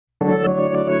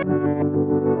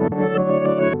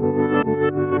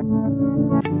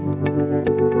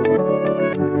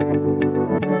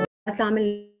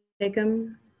Assalamu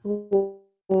alaikum,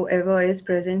 whoever is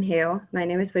present here. My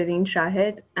name is Mehreen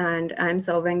Shahid, and I'm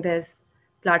serving this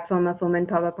platform of Women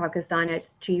Power Pakistan as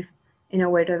Chief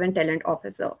Innovative and Talent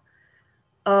Officer.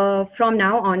 From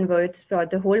now onwards, for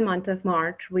the whole month of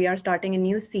March, we are starting a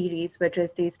new series, which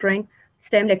is the Spring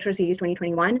STEM Lecture Series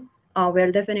 2021,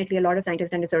 where definitely a lot of scientists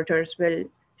and researchers will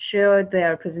share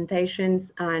their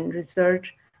presentations and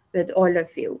research with all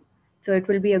of you. So it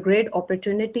will be a great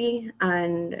opportunity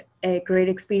and a great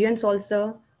experience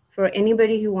also for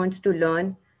anybody who wants to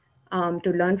learn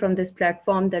from this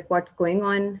platform that what's going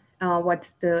on,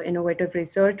 what's the innovative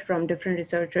research from different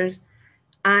researchers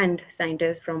and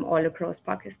scientists from all across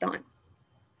Pakistan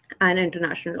and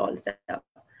international also.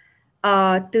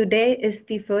 Today is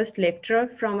the first lecture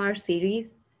from our series,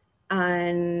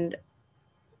 and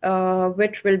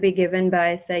which will be given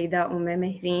by Syeda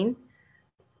Mehreen.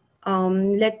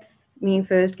 Let me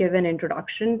first give an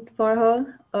introduction for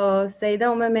her.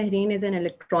 Syeda Mehreen is an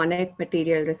electronic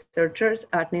material researcher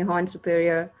at Mehreen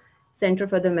Superior Center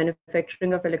for the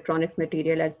Manufacturing of Electronics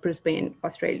Material at Brisbane,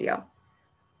 Australia.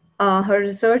 Her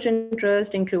research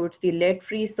interest includes the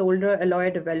lead-free solder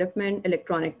alloy development,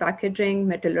 electronic packaging,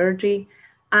 metallurgy,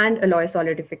 and alloy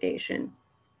solidification.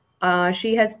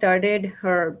 She has studied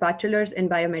her bachelor's in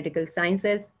biomedical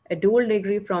sciences, a dual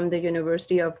degree from the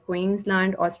University of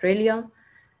Queensland, Australia.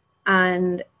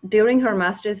 And during her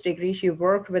master's degree, she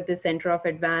worked with the Center of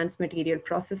Advanced Material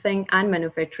Processing and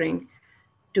Manufacturing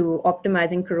to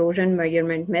optimizing corrosion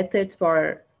measurement methods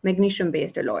for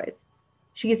magnesium-based alloys.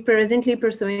 She is presently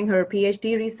pursuing her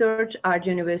PhD research at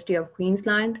University of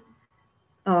Queensland,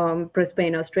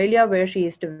 Brisbane, Australia, where she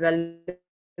is developing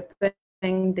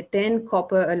the 10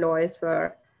 copper alloys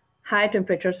for high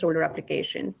temperature solder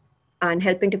applications and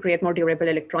helping to create more durable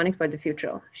electronics for the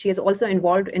future. She is also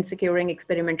involved in securing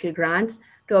experimental grants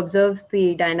to observe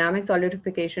the dynamic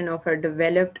solidification of her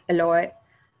developed alloy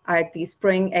at the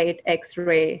Spring 8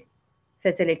 X-ray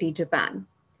facility, Japan.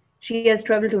 She has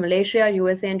traveled to Malaysia,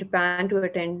 USA, and Japan to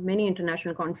attend many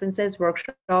international conferences,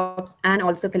 workshops, and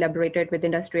also collaborated with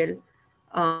industrial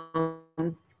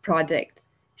projects.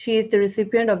 She is the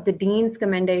recipient of the Dean's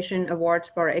Commendation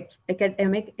Awards for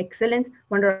Academic Excellence,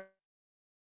 Wonder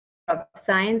of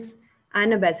Science,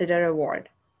 and Ambassador Award,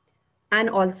 and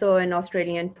also an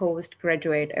Australian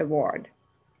Postgraduate Award.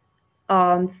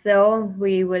 So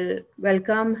we will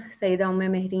welcome Syeda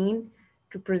Mehreen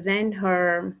to present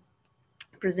her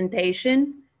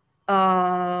presentation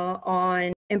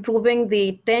on improving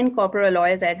the 10 copper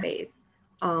alloys at base.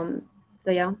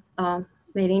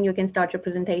 Mehreen, you can start your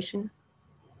presentation.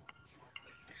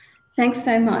 Thanks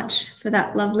so much for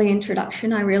that lovely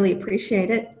introduction. I really appreciate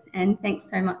it. And thanks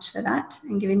so much for that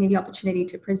and giving me the opportunity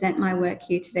to present my work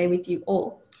here today with you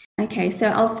all. Okay, so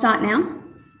I'll start now.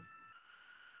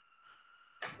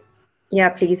 Yeah,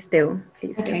 please do.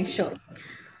 Okay, sure.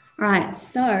 All right,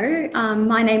 so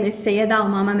my name is Syeda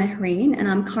Mehreen, and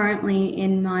I'm currently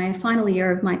in my final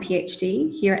year of my PhD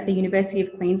here at the University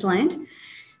of Queensland.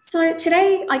 So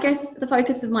today, I guess the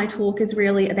focus of my talk is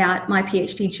really about my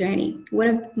PhD journey. What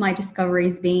have my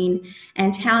discoveries been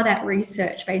and how that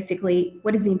research basically,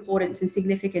 what is the importance and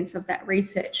significance of that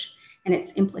research and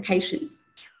its implications.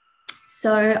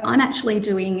 So I'm actually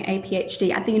doing a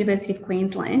PhD at the University of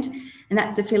Queensland, and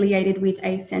that's affiliated with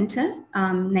a centre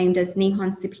named as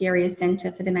Mehreen Superior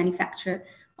Center for the Manufacture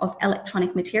of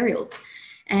Electronic Materials.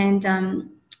 And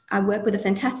I work with a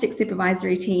fantastic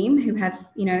supervisory team who have,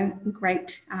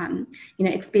 great,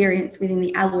 experience within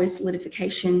the alloy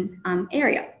solidification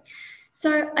area.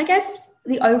 So I guess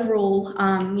the overall,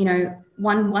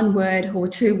 one word or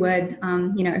two word,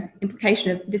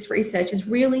 implication of this research is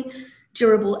really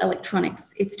durable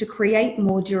electronics. It's to create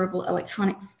more durable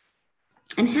electronics.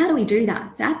 And how do we do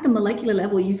that? So at the molecular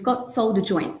level, you've got solder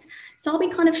joints. So I'll be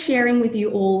kind of sharing with you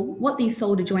all what these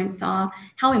solder joints are,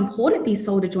 how important these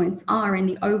solder joints are in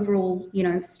the overall,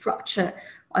 structure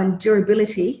and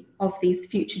durability of these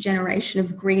future generation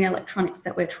of green electronics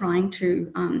that we're trying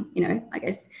to,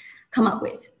 come up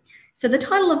with. So the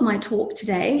title of my talk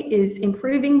today is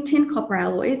Improving Tin Copper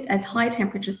Alloys as High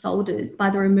Temperature Solders by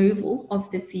the Removal of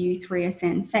the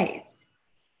Cu3Sn Phase.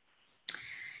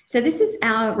 So this is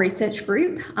our research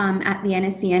group at the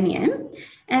NSCMEM,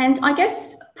 and I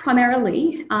guess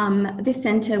primarily this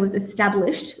centre was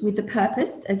established with the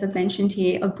purpose, as I've mentioned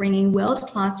here, of bringing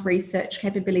world-class research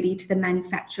capability to the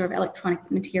manufacture of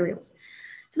electronics materials.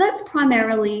 So that's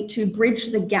primarily to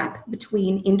bridge the gap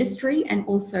between industry and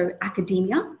also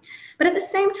academia, but at the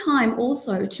same time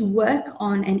also to work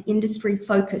on an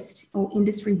industry-focused or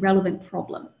industry-relevant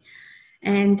problem.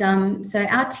 And so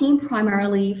our team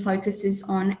primarily focuses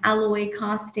on alloy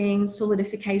casting,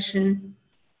 solidification,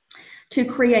 to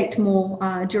create more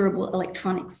durable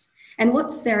electronics. And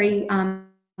what's very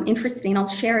interesting, I'll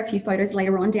share a few photos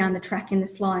later on down the track in the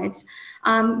slides.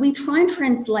 We try and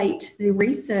translate the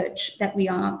research that we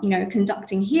are,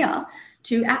 conducting here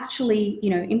to actually,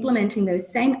 implementing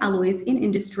those same alloys in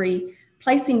industry,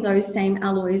 placing those same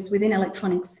alloys within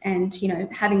electronics, and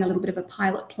having a little bit of a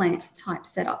pilot plant type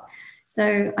setup.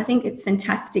 So I think it's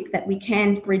fantastic that we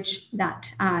can bridge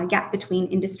that gap between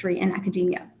industry and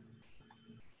academia.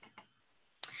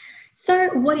 So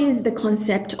what is the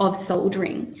concept of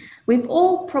soldering? We've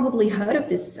all probably heard of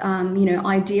this,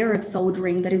 idea of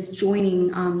soldering, that is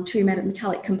joining two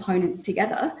metallic components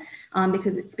together,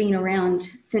 because it's been around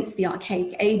since the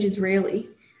archaic ages, really.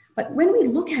 But when we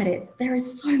look at it, there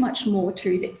is so much more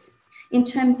to this in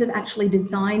terms of actually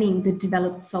designing the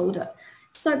developed solder.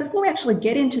 So before we actually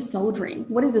get into soldering,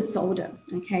 what is a solder?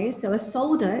 Okay, so a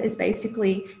solder is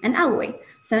basically an alloy.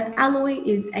 So an alloy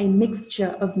is a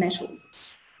mixture of metals.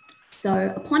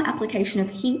 So upon application of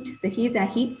heat, so here's our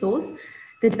heat source,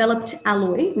 the developed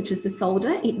alloy, which is the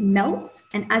solder, it melts,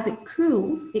 and as it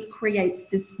cools, it creates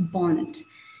this bond.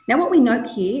 Now, what we note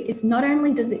here is not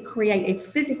only does it create a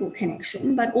physical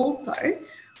connection, but also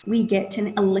we get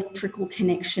an electrical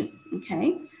connection,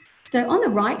 okay? So on the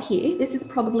right here, this is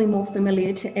probably more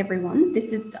familiar to everyone.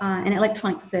 This is an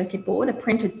electronic circuit board, a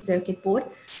printed circuit board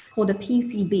called a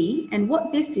PCB. And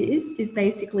what this is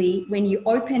basically when you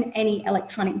open any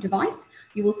electronic device,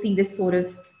 you will see this sort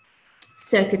of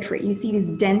circuitry. You see this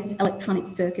dense electronic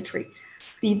circuitry.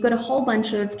 So you've got a whole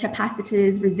bunch of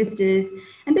capacitors, resistors,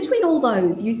 and between all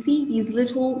those, you see these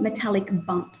little metallic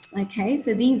bumps, okay?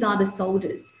 So these are the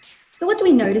solders. So what do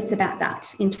we notice about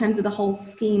that in terms of the whole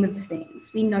scheme of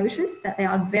things? We notice that they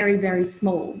are very, very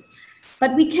small,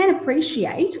 but we can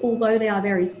appreciate, although they are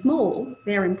very small,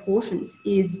 their importance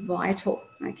is vital,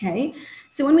 okay?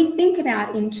 So when we think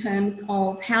about in terms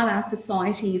of how our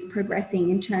society is progressing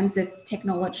in terms of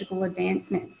technological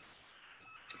advancements,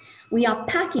 we are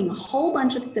packing a whole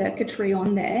bunch of circuitry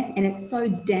on there, and it's so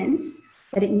dense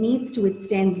that it needs to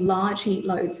withstand large heat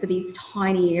loads for these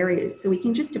tiny areas. So we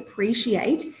can just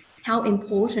appreciate how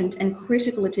important and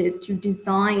critical it is to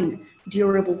design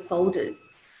durable solders,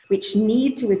 which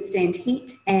need to withstand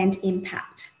heat and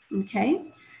impact,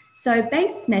 okay? So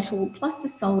base metal plus the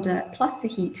solder plus the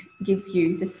heat gives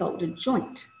you the soldered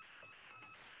joint.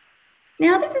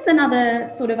 Now, this is another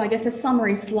sort of, I guess, a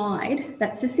summary slide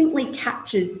that succinctly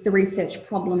captures the research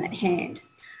problem at hand.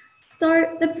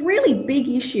 So the really big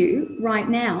issue right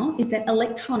now is that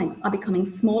electronics are becoming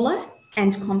smaller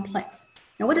and complex.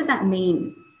 Now, what does that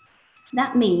mean?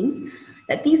 That means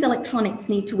that these electronics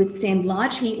need to withstand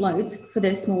large heat loads for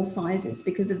their small sizes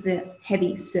because of the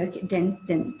heavy circuit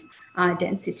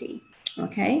density,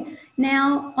 okay?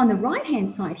 Now, on the right-hand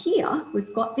side here,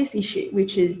 we've got this issue,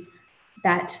 which is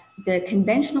that the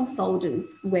conventional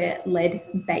solders were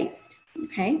lead-based,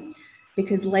 okay?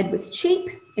 Because lead was cheap,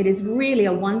 it is really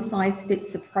a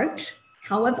one-size-fits approach.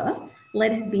 However,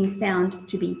 lead has been found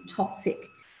to be toxic.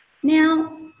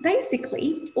 Now,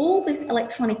 basically, all this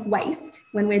electronic waste,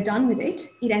 when we're done with it,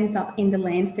 it ends up in the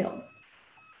landfill.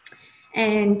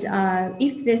 And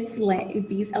if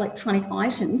these electronic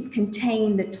items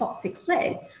contain the toxic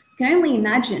lead, you can only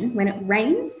imagine when it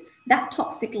rains, that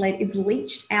toxic lead is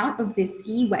leached out of this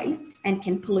e-waste and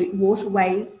can pollute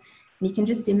waterways. And you can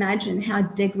just imagine how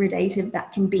degradative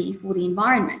that can be for the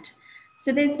environment.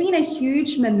 So there's been a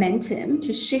huge momentum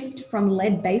to shift from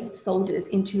lead-based solders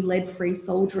into lead-free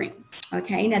soldering.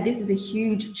 Okay, now this is a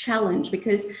huge challenge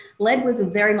because lead was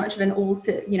very much of an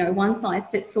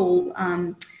one-size-fits-all,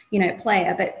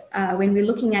 player. But when we're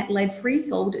looking at lead-free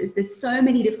solders, there's so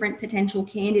many different potential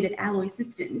candidate alloy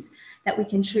systems that we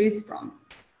can choose from.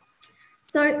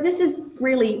 So this is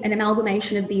really an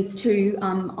amalgamation of these two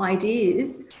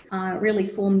ideas, really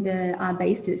formed the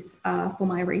basis for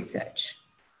my research.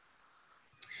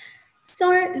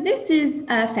 So this is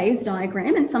a phase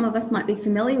diagram, and some of us might be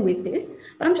familiar with this,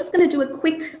 but I'm just going to do a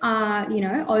quick,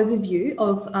 overview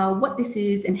of what this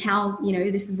is and how,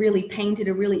 this has really painted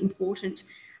a really important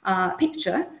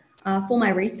picture for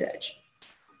my research.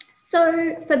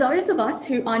 So for those of us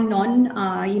who are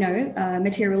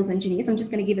materials engineers, I'm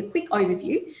just going to give a quick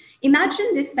overview.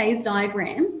 Imagine this phase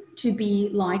diagram to be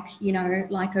like,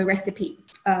 like a recipe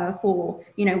for,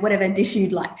 whatever dish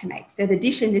you'd like to make. So the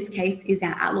dish in this case is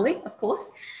our alloy, of course.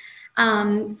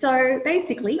 So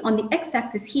basically on the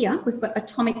x-axis here, we've got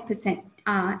atomic percent,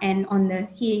 and on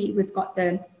here we've got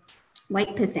the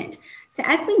weight percent. So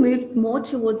as we move more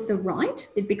towards the right,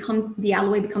 the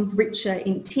alloy becomes richer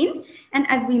in tin. And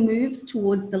as we move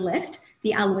towards the left,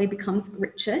 the alloy becomes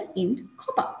richer in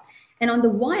copper. And on the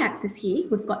y-axis here,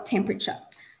 we've got temperature.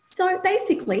 So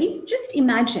basically, just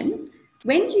imagine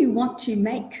when you want to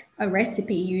make a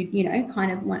recipe, you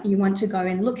want to go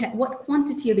and look at what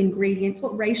quantity of ingredients,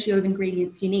 what ratio of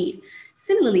ingredients you need.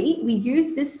 Similarly, we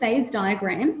use this phase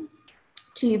diagram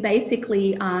to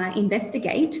basically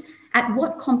investigate at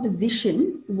what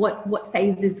composition, what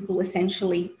phases will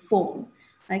essentially form.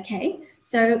 Okay,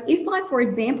 so if I, for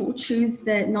example, choose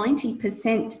the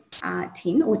 90%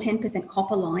 tin or 10%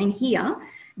 copper line here,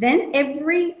 then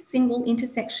every single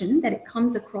intersection that it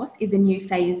comes across is a new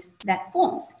phase that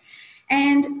forms.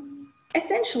 And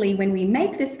essentially, when we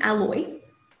make this alloy,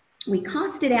 we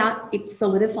cast it out, it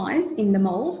solidifies in the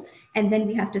mold, and then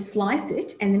we have to slice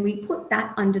it, and then we put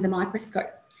that under the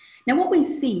microscope. Now, what we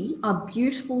see are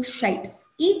beautiful shapes.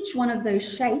 Each one of those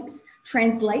shapes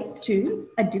translates to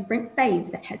a different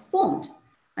phase that has formed,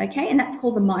 okay? And that's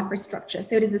called the microstructure.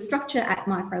 So it is a structure at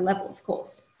micro level, of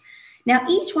course. Now,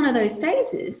 each one of those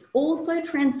phases also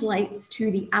translates to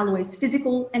the alloy's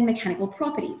physical and mechanical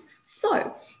properties.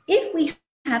 So if we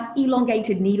have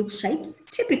elongated needle shapes,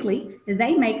 typically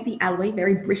they make the alloy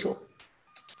very brittle.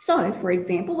 So, for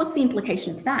example, what's the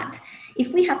implication of that?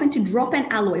 If we happen to drop an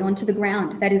alloy onto the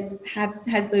ground that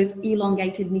has those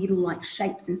elongated needle-like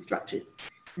shapes and structures,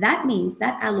 that means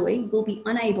that alloy will be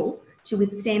unable to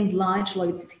withstand large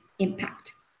loads of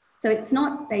impact. So it's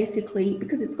not basically,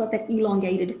 because it's got that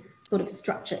elongated sort of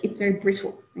structure, it's very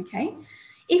brittle, okay?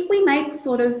 If we make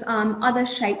sort of other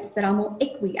shapes that are more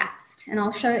equiaxed, and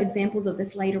I'll show examples of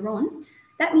this later on,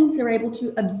 that means they're able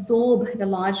to absorb the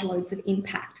large loads of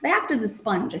impact. They act as a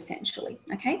sponge, essentially,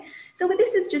 okay? So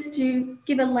this is just to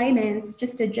give a layman's,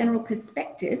 just a general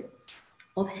perspective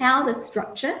of how the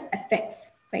structure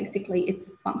affects basically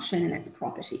its function and its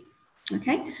properties,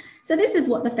 okay? So this is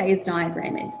what the phase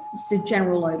diagram is, just a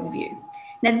general overview.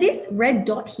 Now this red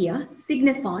dot here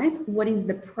signifies what is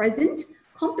the present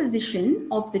composition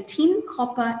of the tin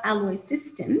copper alloy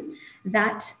system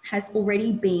that has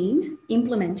already been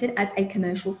implemented as a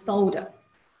commercial solder.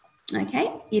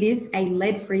 Okay, it is a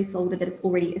lead-free solder that is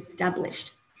already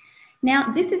established.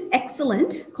 Now, this is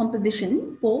excellent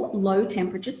composition for low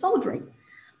temperature soldering.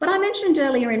 But I mentioned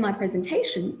earlier in my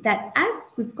presentation that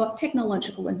as we've got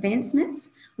technological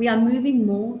advancements, we are moving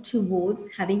more towards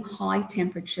having high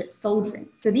temperature soldering.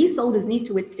 So these solders need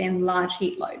to withstand large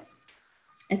heat loads,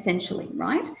 essentially,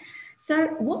 right? So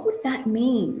what would that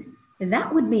mean?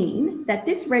 That would mean that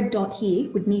this red dot here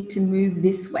would need to move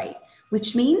this way,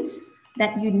 which means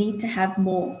that you need to have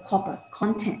more copper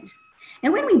content.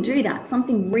 Now, when we do that,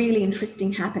 something really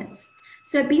interesting happens.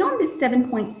 So beyond this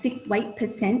 7.6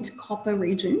 weight% copper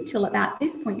region till about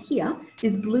this point here,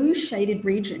 this blue shaded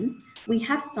region, we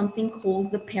have something called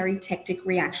the peritectic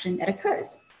reaction that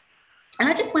occurs. And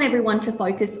I just want everyone to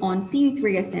focus on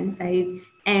Cu3Sn phase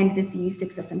and the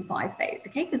Cu6SN5 phase,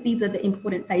 okay? Because these are the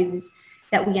important phases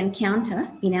that we encounter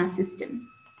in our system.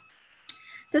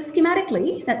 So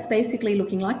schematically, that's basically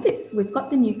looking like this. We've got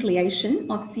the nucleation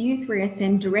of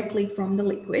Cu3Sn directly from the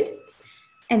liquid.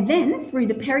 And then through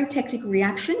the peritectic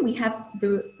reaction, we have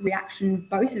the reaction of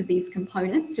both of these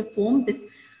components to form this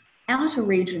outer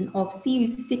region of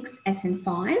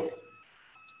Cu6SN5.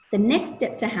 The next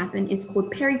step to happen is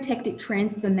called peritectic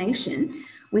transformation,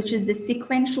 which is the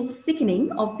sequential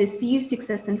thickening of the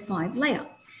Cu6SN5 layer.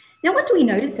 Now, what do we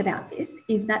notice about this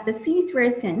is that the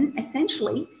Cu3Sn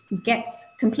essentially gets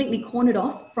completely cornered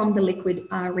off from the liquid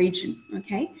region,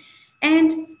 okay?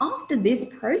 And after this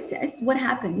process, what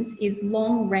happens is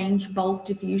long-range bulk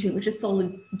diffusion, which is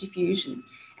solid diffusion.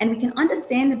 And we can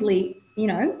understandably,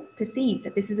 perceive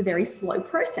that this is a very slow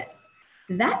process.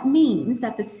 That means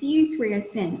that the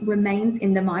Cu3Sn remains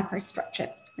in the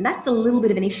microstructure. And that's a little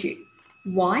bit of an issue.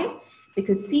 Why?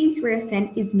 Because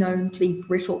Cu3Sn is known to be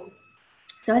brittle.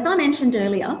 So as I mentioned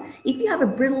earlier, if you have a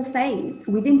brittle phase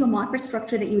within your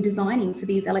microstructure that you're designing for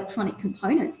these electronic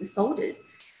components, the solders,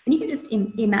 then you can just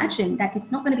imagine that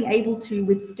it's not going to be able to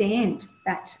withstand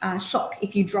that shock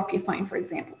if you drop your phone, for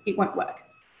example. It won't work,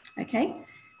 okay?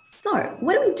 So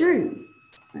what do we do?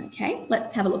 Okay,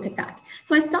 let's have a look at that.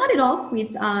 So I started off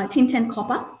with tin 10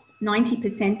 copper,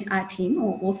 90% tin,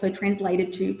 or also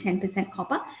translated to 10%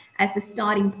 copper as the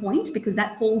starting point because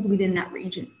that falls within that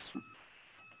region.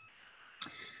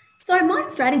 So my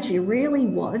strategy really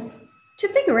was to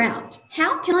figure out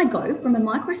how can I go from a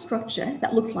microstructure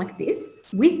that looks like this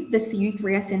with the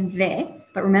Cu3Sn there,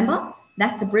 but remember,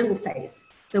 that's a brittle phase.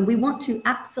 So we want to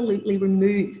absolutely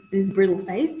remove this brittle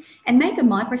phase and make a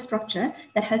microstructure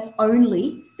that has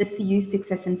only the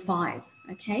Cu6SN5,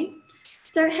 okay?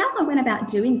 So how I went about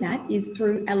doing that is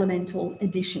through elemental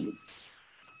additions.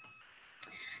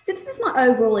 So this is my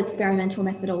overall experimental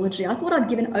methodology. I thought I'd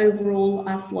give an overall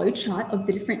flow chart of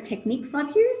the different techniques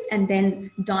I've used and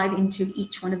then dive into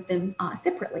each one of them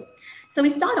separately. So we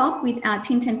start off with our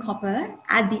tin tin copper,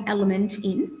 add the element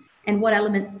in, and what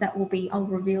elements that will be, I'll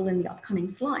reveal in the upcoming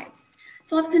slides.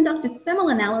 So I've conducted thermal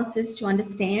analysis to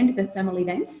understand the thermal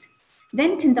events,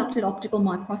 then conducted optical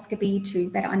microscopy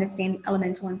to better understand the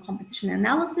elemental and composition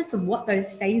analysis of what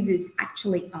those phases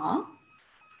actually are.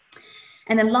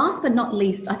 And then last but not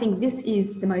least, I think this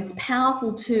is the most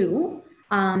powerful tool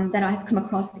that I've come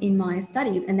across in my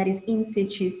studies, and that is in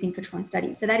situ synchrotron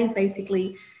studies. So that is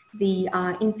basically the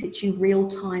in situ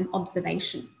real-time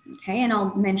observation, okay? And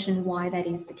I'll mention why that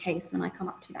is the case when I come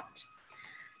up to that.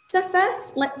 So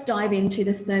first, let's dive into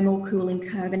the thermal cooling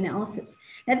curve analysis.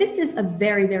 Now, this is a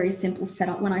very, very simple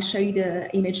setup when I show you the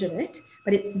image of it,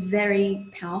 but it's very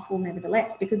powerful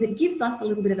nevertheless, because it gives us a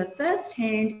little bit of a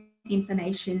first-hand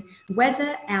information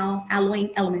whether our alloying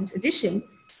element addition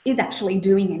is actually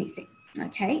doing anything,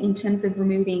 okay, in terms of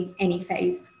removing any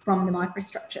phase from the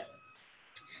microstructure.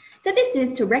 So this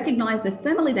is to recognize the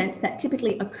thermal events that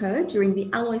typically occur during the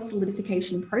alloy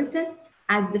solidification process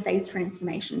as the phase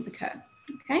transformations occur,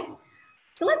 okay?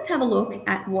 So let's have a look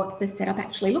at what the setup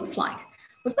actually looks like.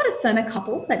 We've got a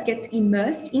thermocouple that gets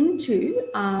immersed into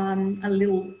a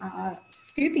little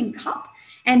scooping cup.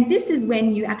 And this is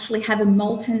when you actually have a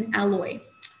molten alloy,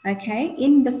 okay,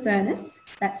 in the furnace.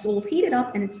 That's all heated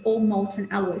up and it's all molten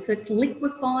alloy. So it's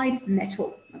liquefied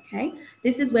metal, okay?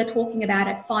 This is we're talking about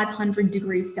at 500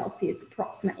 degrees Celsius,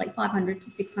 approximately 500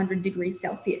 to 600 degrees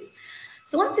Celsius.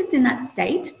 So once it's in that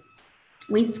state,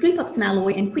 we scoop up some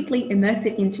alloy and quickly immerse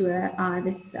it into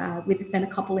with a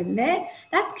thermocouple in there.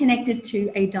 That's connected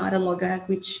to a data logger,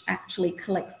 which actually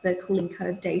collects the cooling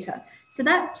curve data. So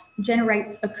that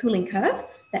generates a cooling curve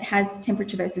that has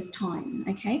temperature versus time,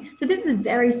 okay? So this is a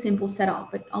very simple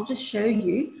setup, but I'll just show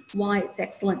you why it's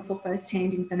excellent for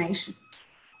first-hand information.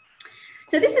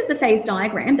 So this is the phase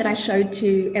diagram that I showed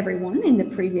to everyone in the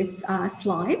previous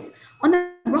slides. On the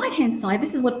right-hand side,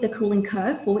 this is what the cooling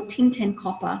curve for tin tin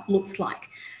copper looks like.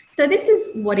 So this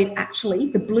is what it actually,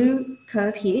 the blue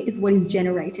curve here is what is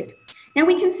generated. Now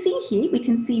we can see here, we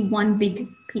can see one big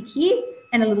peak here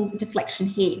and a little deflection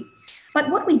here. But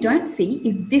what we don't see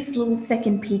is this little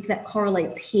second peak that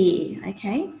correlates here,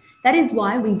 okay? That is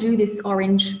why we do this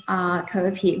orange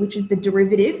curve here, which is the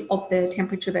derivative of the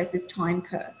temperature versus time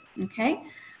curve, okay?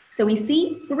 So we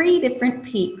see three different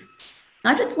peaks.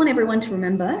 I just want everyone to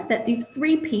remember that these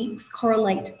three peaks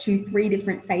correlate to three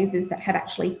different phases that have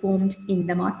actually formed in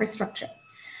the microstructure.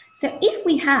 So if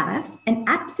we have an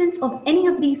absence of any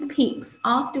of these peaks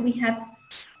after we have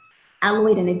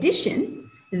alloyed an addition,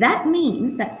 that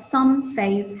means that some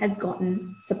phase has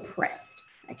gotten suppressed,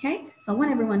 okay? So I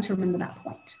want everyone to remember that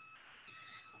point.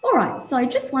 All right, so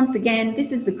just once again,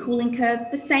 this is the cooling curve,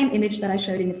 the same image that I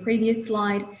showed in the previous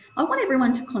slide. I want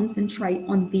everyone to concentrate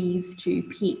on these two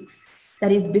peaks.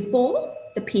 That is before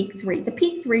the peak 3. The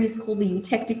peak 3 is called the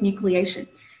eutectic nucleation.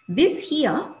 This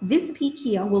peak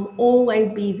here will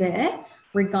always be there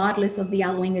regardless of the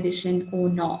alloying addition or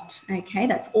not, okay?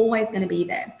 That's always going to be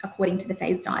there according to the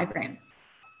phase diagram.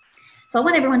 So I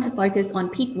want everyone to focus on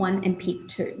peak 1 and peak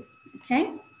 2,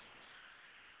 okay?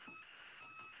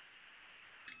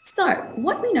 So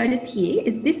what we notice here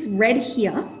is this red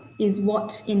here is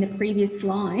what in the previous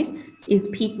slide is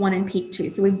peak 1 and peak 2.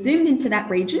 So we've zoomed into that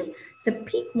region. So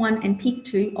peak 1 and peak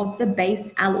 2 of the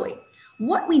base alloy.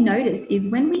 What we notice is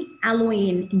when we alloy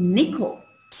in nickel,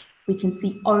 we can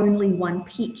see only one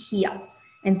peak here,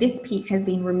 and this peak has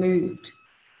been removed.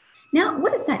 Now,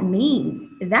 what does that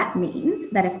mean? That means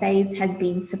that a phase has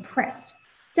been suppressed.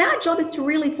 So our job is to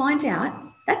really find out,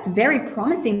 that's very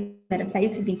promising that a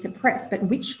phase has been suppressed, but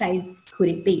which phase could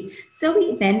it be? So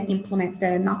we then implement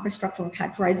the macrostructural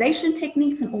characterization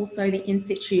techniques and also the in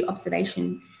situ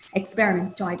observation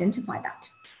experiments to identify that.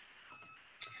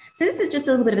 So this is just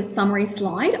a little bit of a summary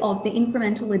slide of the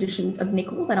incremental additions of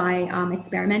nickel that I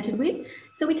experimented with.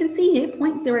 So we can see here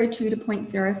 0.02 to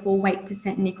 0.04 weight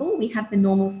percent nickel. We have the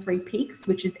normal 3 peaks,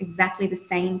 which is exactly the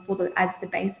same as the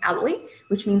base alloy,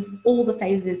 which means all the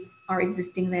phases are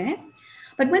existing there.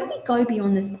 But when we go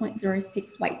beyond this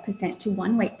 0.06 weight percent to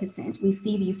 1 weight percent, we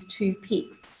see these 2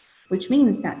 peaks, which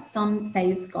means that some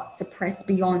phase got suppressed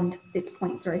beyond this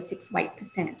 0.06 weight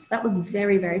percent. So that was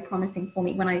very, very promising for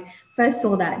me when I first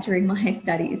saw that during my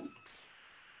studies.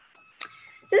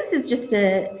 So this is just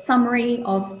a summary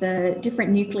of the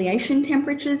different nucleation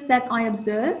temperatures that I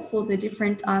observed for the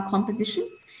different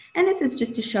compositions. And this is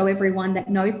just to show everyone that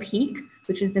no peak,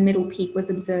 which is the middle peak, was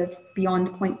observed beyond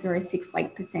 0.06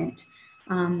 weight percent.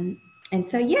 And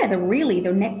so, yeah, the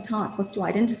next task was to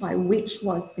identify which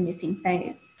was the missing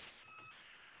phase.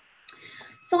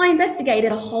 So I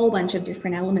investigated a whole bunch of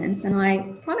different elements, and I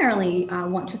primarily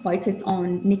want to focus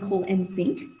on nickel and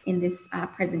zinc in this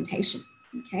presentation.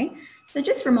 Okay, so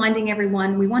just reminding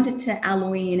everyone, we wanted to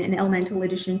alloy in an elemental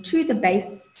addition to the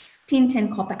base tin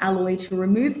 10 copper alloy to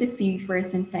remove the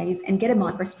Cu3Sn phase and get a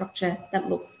microstructure that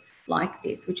looks like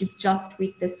this, which is just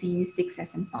with the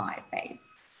Cu6SN5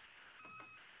 phase.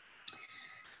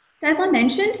 So as I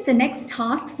mentioned, the next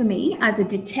task for me as a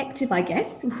detective, I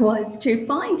guess, was to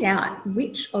find out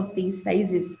which of these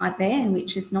phases are there and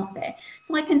which is not there.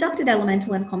 So I conducted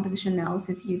elemental and composition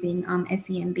analysis using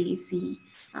SEMBC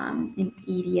in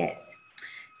EDS.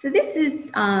 So this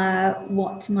is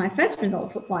what my first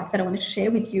results look like that I want to share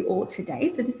with you all today.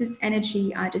 So this is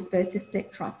energy dispersive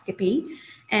spectroscopy,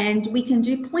 and we can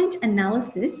do point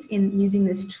analysis in using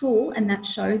this tool, and that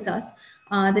shows us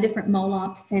the different molar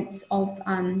percents of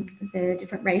the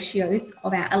different ratios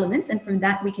of our elements, and from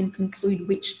that we can conclude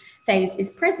which phase is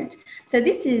present. So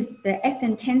this is the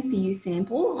SN10 Cu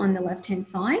sample on the left-hand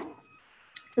side.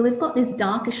 So we've got this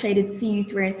darker shaded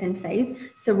Cu3Sn phase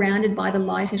surrounded by the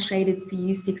lighter shaded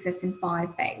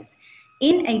Cu6SN5 phase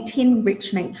in a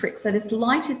tin-rich matrix. So this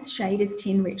lightest shade is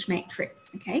tin-rich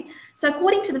matrix, okay? So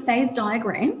according to the phase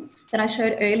diagram that I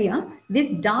showed earlier,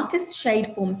 this darkest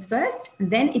shade forms first,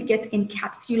 then it gets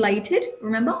encapsulated.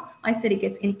 Remember, I said it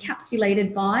gets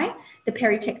encapsulated by the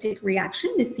peritectic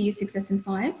reaction, the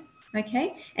Cu6SN5,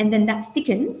 okay? And then that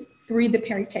thickens through the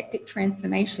peritectic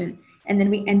transformation, and then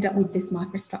we end up with this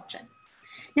microstructure.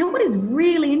 Now, what is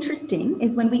really interesting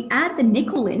is when we add the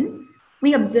nickel in,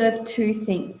 we observe two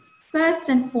things. First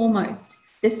and foremost,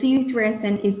 the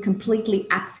Cu3Sn is completely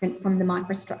absent from the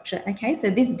microstructure, okay? So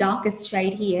this darkest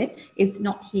shade here is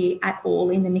not here at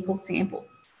all in the nickel sample.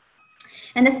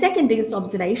 And the second biggest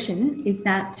observation is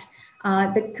that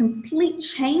the complete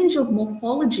change of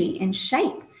morphology and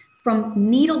shape from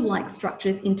needle-like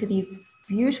structures into these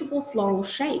beautiful floral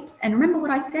shapes. And remember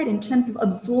what I said in terms of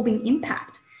absorbing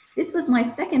impact. This was my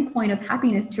second point of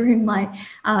happiness during my,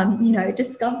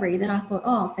 discovery, that I thought,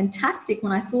 oh, fantastic,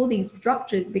 when I saw these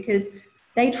structures, because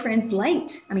they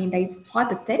translate,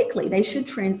 hypothetically, they should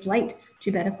translate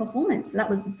to better performance. So that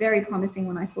was very promising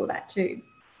when I saw that too.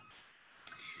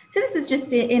 So this is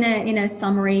just in a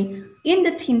summary. In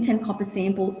the tin 10 copper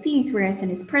sample, Cu3Sn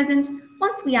is present.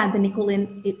 Once we add the nickel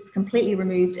in, it's completely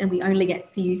removed and we only get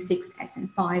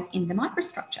Cu6SN5 in the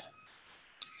microstructure.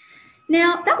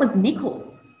 Now, that was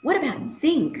nickel. What about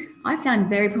zinc? I found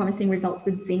very promising results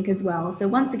with zinc as well. So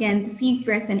once again, the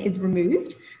Cu3Sn is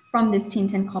removed from this tin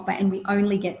 10 copper and we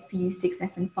only get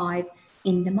Cu6SN5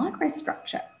 in the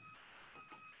microstructure.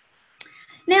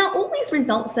 Now, all these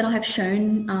results that I have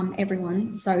shown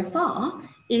everyone so far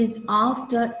is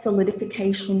after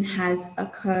solidification has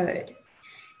occurred.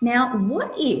 Now,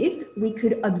 what if we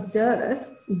could observe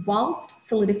whilst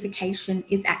solidification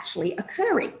is actually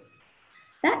occurring?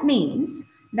 That means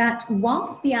that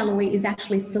whilst the alloy is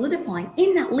actually solidifying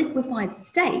in that liquefied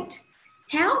state,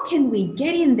 how can we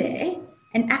get in there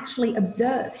and actually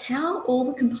observe how all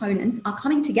the components are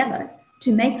coming together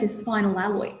to make this final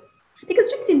alloy?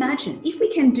 Because just imagine, if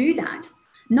we can do that,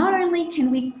 not only can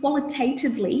we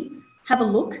qualitatively have a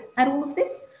look at all of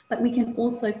this, but we can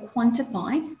also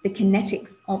quantify the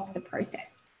kinetics of the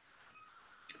process.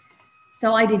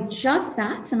 So I did just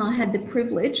that, and I had the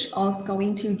privilege of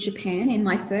going to Japan in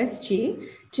my first year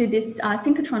to this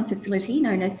synchrotron facility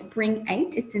known as Spring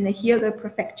 8. It's in the Hyogo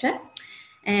prefecture,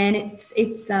 and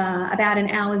it's about an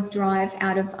hour's drive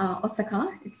out of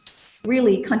Osaka. It's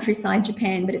really countryside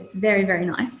Japan, but it's very, very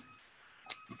nice.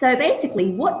 So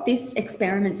basically what this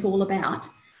experiment's all about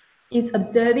is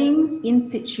observing in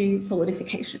situ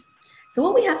solidification. So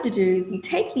what we have to do is we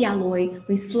take the alloy,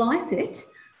 we slice it,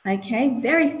 okay,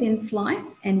 very thin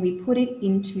slice, and we put it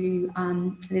into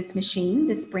this machine,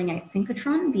 the Spring 8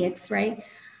 synchrotron, the X-ray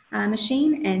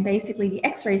machine, and basically the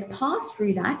X-rays pass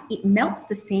through that, it melts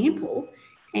the sample,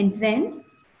 and then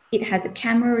it has a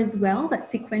camera as well that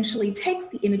sequentially takes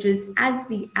the images as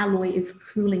the alloy is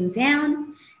cooling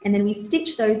down, and then we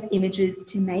stitch those images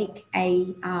to make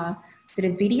a sort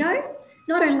of video.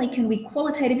 Not only can we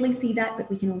qualitatively see that, but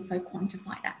we can also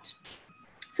quantify that.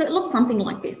 So it looks something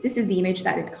like this. This is the image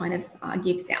that it kind of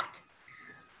gives out.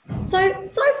 So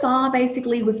far,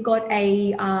 basically, we've got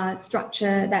a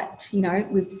structure that,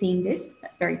 we've seen this.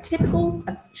 That's very typical.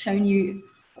 I've shown you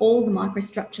all the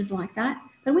microstructures like that.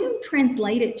 But when we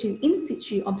translate it to in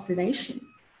situ observation,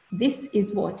 this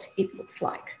is what it looks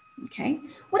like, okay?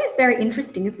 What is very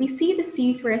interesting is we see the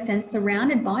Cu3Sn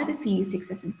surrounded by the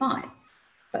Cu6SN5.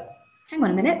 But hang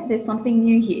on a minute, there's something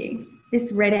new here.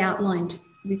 This red outlined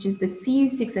which is the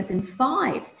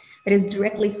Cu6Sn5 that is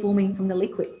directly forming from the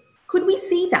liquid. Could we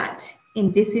see that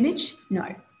in this image?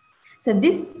 No. So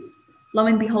this, lo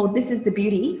and behold, this is the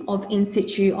beauty of in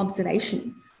situ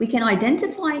observation. We can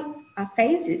identify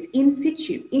phases in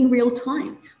situ, in real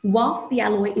time, whilst the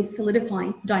alloy is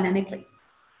solidifying dynamically.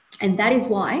 And that is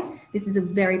why this is a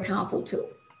very powerful tool.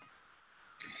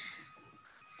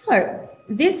 So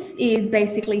this is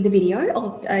basically the video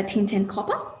of tin tin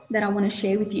copper that I want to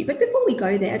share with you. But before we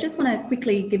go there, I just want to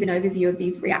quickly give an overview of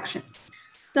these reactions.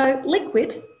 So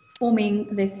liquid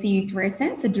forming the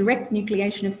Cu3Sn, so direct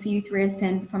nucleation of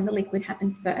Cu3Sn from the liquid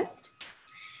happens first.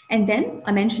 And then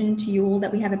I mentioned to you all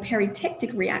that we have a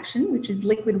peritectic reaction, which is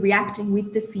liquid reacting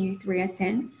with the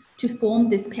Cu3Sn to form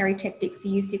this peritectic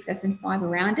Cu6Sn5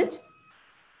 around it.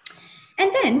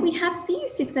 And then we have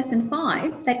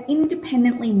Cu6Sn5 that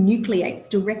independently nucleates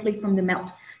directly from the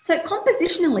melt. So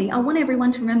compositionally, I want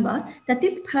everyone to remember that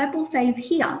this purple phase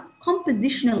here,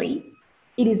 compositionally,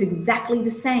 it is exactly the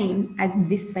same as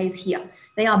this phase here.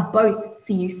 They are both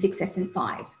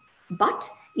Cu6Sn5, but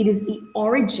it is the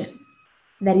origin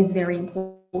that is very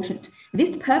important.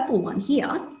 This purple one here,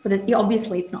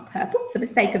 obviously it's not purple, for the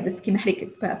sake of the schematic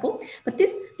it's purple, but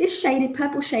this shaded,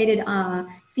 purple shaded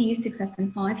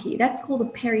Cu6Sn5 here, that's called the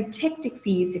peritectic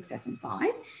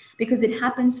Cu6Sn5 because it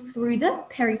happens through the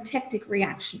peritectic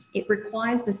reaction. It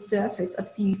requires the surface of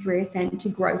Cu3Sn to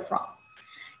grow from.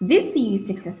 This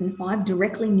Cu6Sn5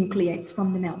 directly nucleates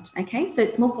from the melt, okay? So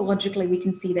it's morphologically, we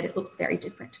can see that it looks very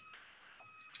different.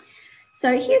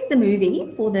 So here's the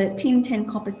movie for the tin tin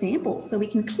copper sample. So we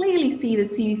can clearly see the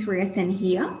Cu3Sn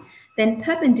here, then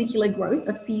perpendicular growth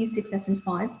of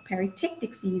Cu6Sn5,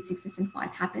 peritectic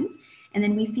Cu6Sn5 happens, and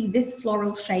then we see this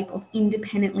floral shape of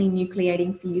independently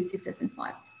nucleating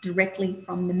Cu6Sn5 directly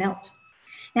from the melt.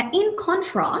 Now, in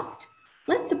contrast,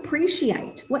 let's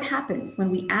appreciate what happens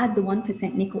when we add the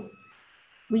 1% nickel.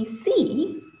 We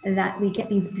see that we get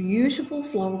these beautiful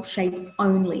floral shapes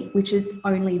only, which is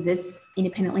only this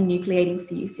independently nucleating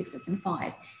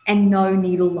Cu6Sn5 and no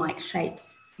needle-like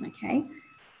shapes, okay?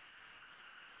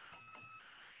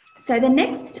 So the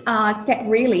next step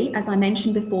really, as I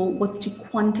mentioned before, was to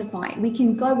quantify. We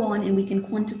can go on and we can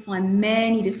quantify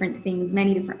many different things,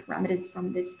 many different parameters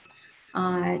from this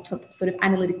sort of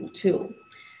analytical tool.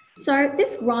 So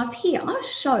this graph here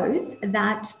shows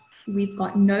that we've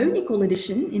got no nickel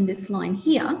addition in this line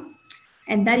here,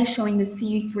 and that is showing the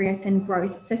Cu3Sn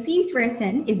growth. So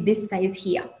Cu3Sn is this phase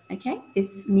here, okay?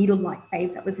 This needle-like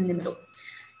phase that was in the middle.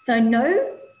 So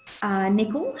no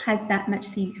nickel has that much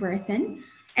Cu3Sn,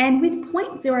 and with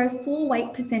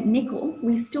 0.048% nickel,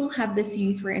 we still have the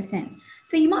Cu3Sn.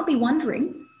 So you might be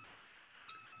wondering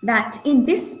that in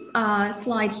this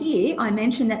slide here, I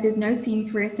mentioned that there's no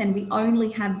Cu3Sn, we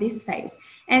only have this phase.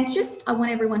 And just, I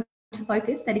want everyone to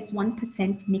focus that it's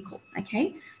 1% nickel,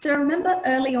 okay? So remember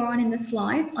earlier on in the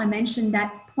slides, I mentioned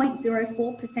that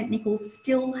 0.04% nickel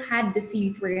still had the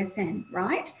Cu3Sn,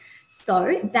 right?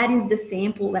 So that is the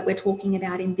sample that we're talking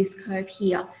about in this curve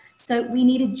here. So we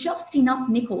needed just enough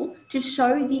nickel to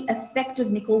show the effect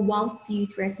of nickel while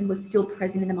Cu3Sn was still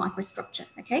present in the microstructure,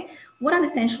 okay? What I'm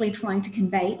essentially trying to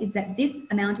convey is that this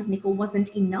amount of nickel wasn't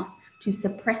enough to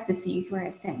suppress the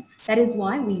Cu3Sn. That is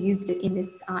why we used it in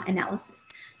this analysis.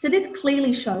 So this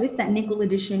clearly shows that nickel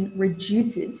addition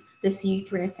reduces the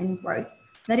Cu3Sn growth.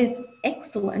 That is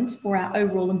excellent for our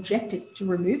overall objectives to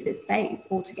remove this phase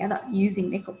altogether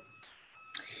using nickel.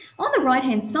 On the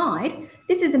right-hand side,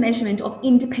 this is a measurement of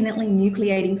independently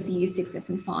nucleating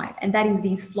Cu6Sn5, and that is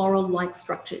these floral-like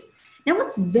structures. Now,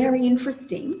 what's very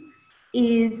interesting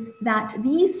is that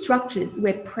these structures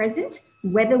were present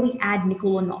whether we add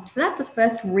nickel or not. So that's the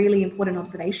first really important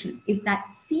observation, is that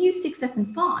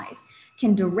Cu6Sn5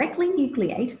 can directly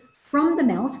nucleate from the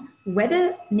melt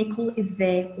whether nickel is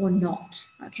there or not.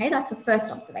 Okay, that's the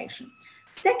first observation.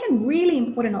 Second really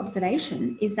important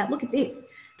observation is that, look at this,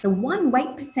 the 1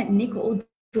 weight percent nickel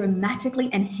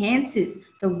dramatically enhances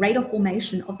the rate of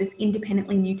formation of this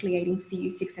independently nucleating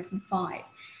Cu6Sn5.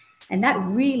 And that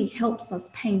really helps us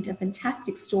paint a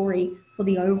fantastic story for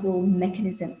the overall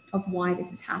mechanism of why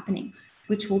this is happening,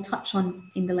 which we'll touch on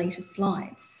in the later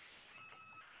slides.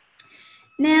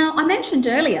 Now, I mentioned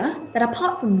earlier that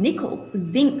apart from nickel,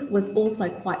 zinc was also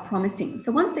quite promising.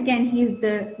 So once again, here's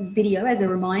the video as a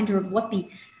reminder of what the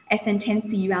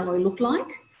SN10Cu alloy looked like.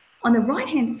 On the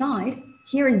right-hand side,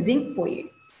 here is zinc for you.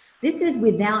 This is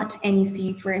without any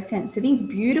Cu3Sn. So these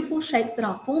beautiful shapes that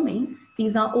are forming,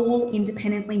 these are all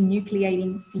independently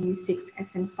nucleating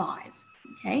Cu6Sn5,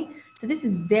 okay? So this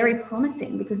is very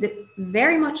promising because it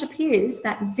very much appears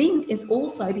that zinc is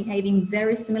also behaving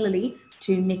very similarly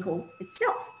to nickel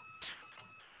itself.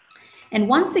 And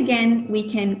once again, we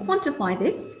can quantify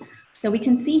this. So we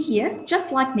can see here,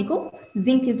 just like nickel,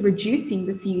 zinc is reducing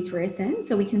the Cu3Sn.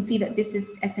 So we can see that this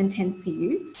is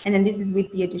SN10Cu, and then this is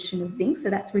with the addition of zinc. So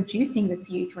that's reducing the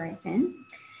Cu3Sn.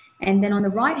 And then on the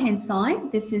right-hand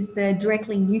side, this is the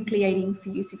directly nucleating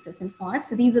Cu6SN5.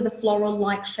 So these are the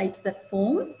floral-like shapes that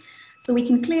form. So we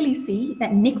can clearly see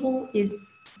that nickel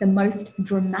is the most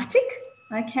dramatic,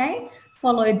 okay,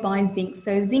 followed by zinc.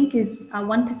 So zinc is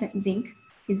 1% zinc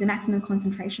is the maximum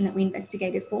concentration that we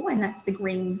investigated for, and that's the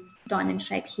green diamond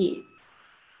shape here.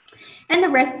 And the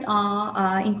rest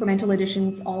are incremental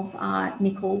additions of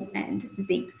nickel and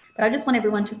zinc. But I just want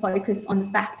everyone to focus on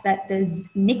the fact that the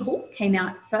nickel came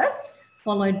out first,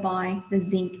 followed by the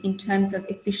zinc in terms of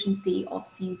efficiency of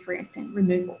Cu3Sn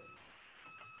removal.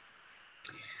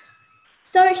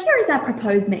 So here is our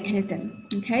proposed mechanism.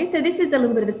 Okay, so this is a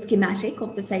little bit of a schematic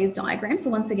of the phase diagram. So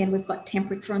once again, we've got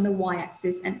temperature on the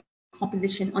y-axis and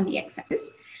composition on the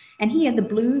x-axis. And here, the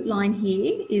blue line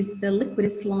here is the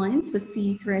liquidus lines for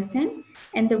Cu3Sn,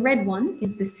 and the red one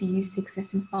is the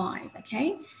Cu6SN5,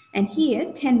 okay? And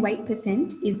here, 10 weight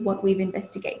percent is what we've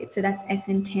investigated. So that's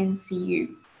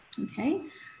SN10Cu, okay?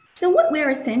 So what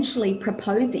we're essentially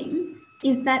proposing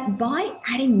is that by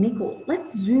adding nickel,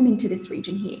 let's zoom into this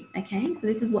region here, okay? So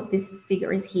this is what this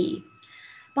figure is here.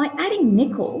 By adding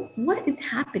nickel, what is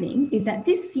happening is that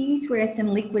this Cu3Sn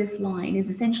liquidus line is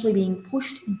essentially being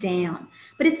pushed down,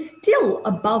 but it's still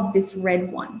above this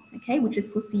red one, okay, which is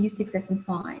for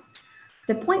Cu6SN5.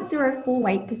 So 0.04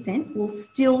 weight percent will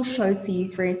still show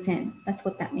Cu3Sn. That's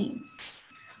what that means.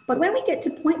 But when we get to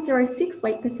 0.06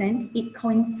 weight percent, it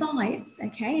coincides,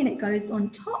 okay, and it goes on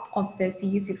top of the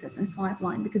Cu6SN5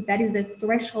 line because that is the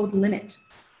threshold limit.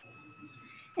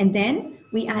 And then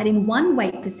we add in 1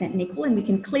 weight percent nickel, and we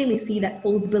can clearly see that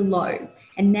falls below.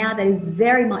 And now that is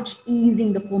very much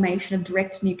easing the formation of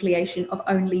direct nucleation of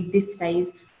only this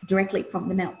phase directly from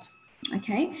the melt,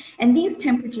 okay? And these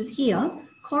temperatures here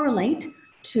correlate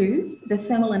to the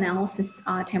thermal analysis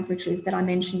temperatures that I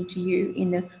mentioned to you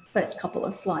in the first couple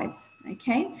of slides,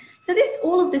 okay? So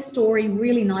all of this story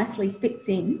really nicely fits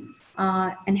in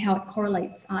and how it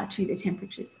correlates to the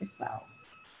temperatures as well.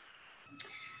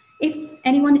 If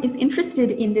anyone is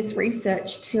interested in this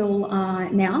research till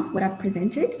now, what I've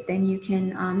presented, then you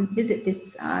can visit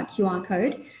this QR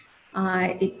code.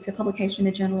 It's a publication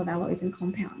in the Journal of Alloys and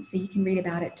Compounds, so you can read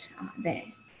about it there.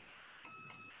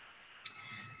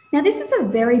 Now, this is a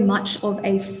very much of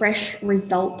a fresh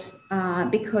result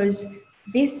because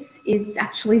this is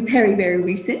actually very, very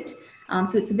recent.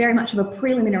 So it's very much of a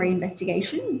preliminary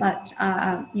investigation, but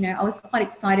you know, I was quite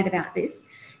excited about this.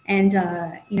 And,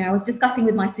 you know, I was discussing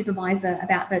with my supervisor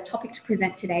about the topic to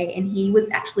present today, and he was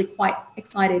actually quite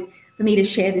excited for me to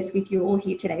share this with you all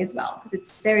here today as well, because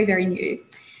it's very, very new.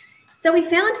 So we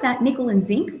found that nickel and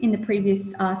zinc in the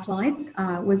previous slides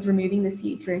was removing the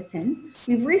Cu3Sn.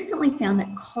 We've recently found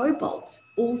that cobalt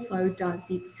also does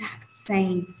the exact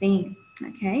same thing,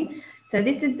 okay? So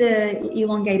this is the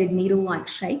elongated needle-like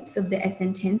shapes of the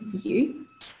SN10Cu.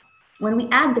 When we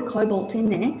add the cobalt in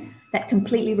there, that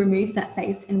completely removes that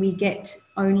phase, and we get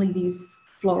only these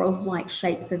floral-like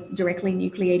shapes of directly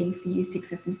nucleating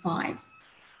Cu6SN5.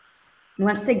 And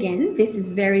once again, this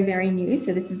is very, very new,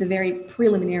 so this is a very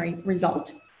preliminary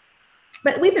result.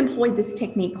 But we've employed this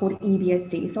technique called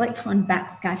EBSD, so electron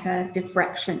backscatter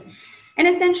diffraction. And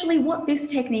essentially what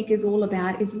this technique is all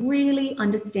about is really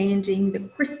understanding the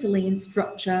crystalline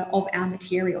structure of our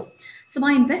material. So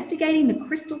by investigating the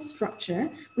crystal structure,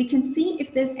 we can see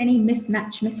if there's any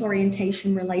mismatch,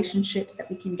 misorientation relationships that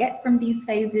we can get from these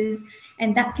phases.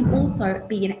 And that can also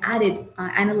be an added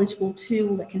analytical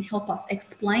tool that can help us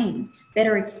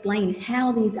better explain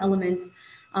how these elements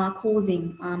are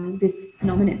causing this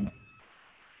phenomenon.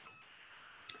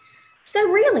 So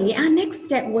really, our next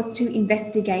step was to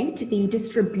investigate the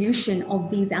distribution of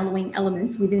these alloying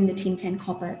elements within the tin-tin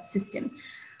copper system.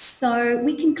 So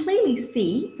we can clearly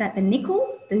see that the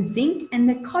nickel, the zinc, and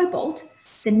the cobalt,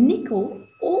 the nickel,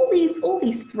 all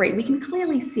these three, we can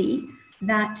clearly see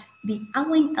that the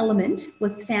alloying element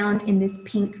was found in this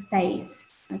pink phase.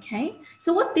 Okay,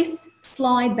 so what this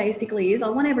slide basically is, I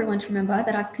want everyone to remember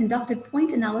that I've conducted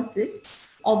point analysis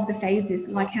of the phases,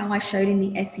 like how I showed in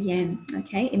the SEM,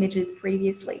 okay, images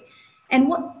previously. And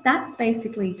what that's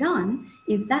basically done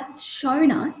is that's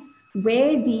shown us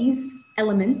where these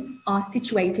elements are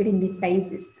situated in the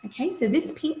phases, okay? So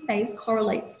this pink phase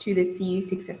correlates to the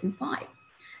Cu6SN5.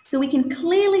 So we can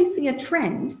clearly see a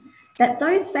trend that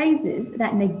those phases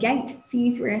that negate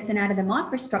Cu3Sn out of the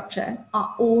microstructure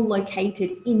are all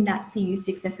located in that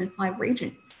Cu6SN5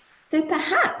 region. So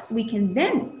perhaps we can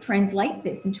then translate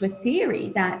this into a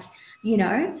theory that, you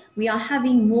know, we are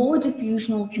having more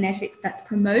diffusional kinetics that's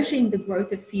promoting the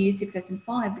growth of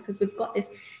Cu6S5 because we've got this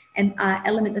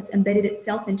element that's embedded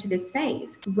itself into this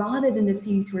phase rather than the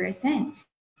Cu3Sn.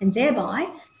 And thereby,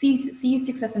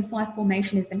 Cu6S5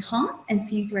 formation is enhanced and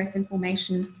Cu3Sn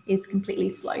formation is completely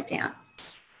slowed down.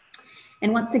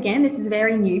 And once again, this is a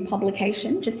very new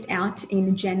publication, just out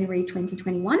in January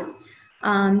 2021.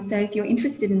 So if you're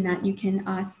interested in that, you can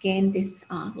scan this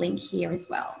link here as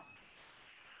well.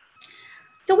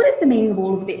 So what is the meaning of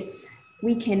all of this?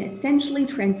 We can essentially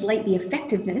translate the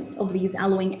effectiveness of these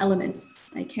alloying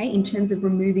elements, okay, in terms of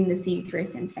removing the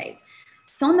Cu3Sn phase.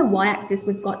 So on the y-axis,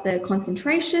 we've got the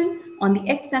concentration. On the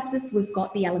x-axis, we've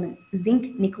got the elements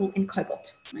zinc, nickel, and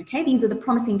cobalt. Okay, these are the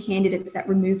promising candidates that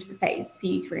removed the phase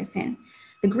Cu3Sn.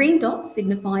 The green dot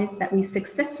signifies that we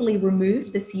successfully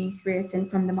removed the Cu3Sn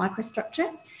from the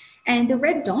microstructure, and the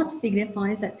red dot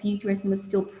signifies that Cu3Sn was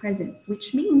still present,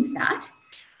 which means that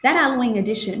that alloying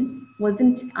addition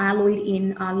wasn't alloyed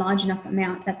in a large enough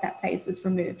amount that that phase was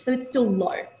removed, so it's still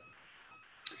low.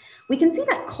 We can see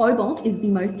that cobalt is the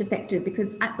most effective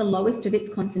because at the lowest of its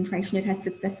concentration, it has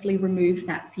successfully removed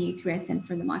that Cu3Sn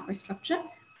from the microstructure,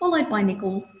 followed by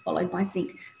nickel, followed by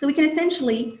zinc. So we can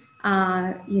essentially,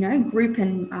 you know, group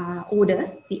and order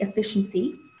the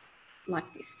efficiency like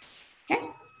this, okay?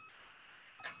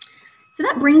 So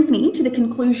that brings me to the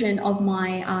conclusion of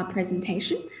my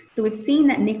presentation. So we've seen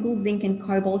that nickel, zinc, and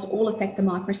cobalt all affect the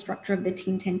microstructure of the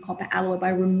tin-tin copper alloy by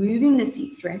removing the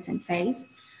Cu3Sn phase.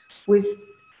 We've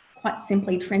quite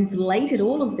simply translated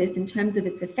all of this in terms of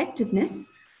its effectiveness.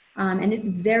 And this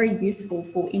is very useful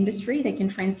for industry. They can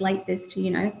translate this to,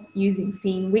 you know,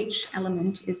 seeing which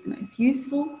element is the most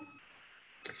useful.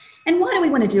 And why do we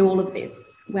want to do all of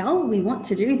this? Well, we want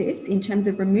to do this in terms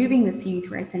of removing the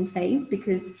Cu3Sn phase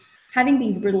because having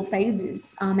these brittle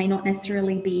phases may not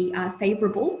necessarily be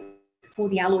favorable for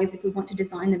the alloys if we want to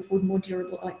design them for more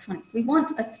durable electronics. We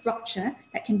want a structure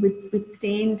that can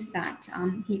withstand that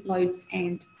heat loads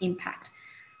and impact.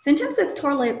 So in terms of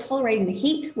tolerating the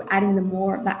heat, we're adding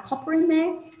more of that copper in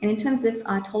there. And in terms of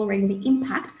tolerating the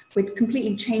impact, we're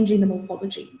completely changing the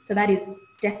morphology. So that is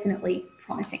definitely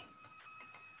promising.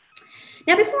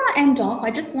 Now, before I end off,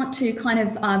 I just want to kind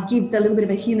of give a little bit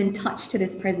of a human touch to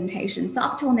this presentation. So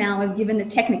up till now, I've given the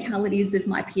technicalities of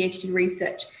my PhD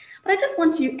research, but I just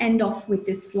want to end off with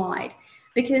this slide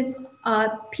because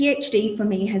PhD for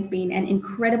me has been an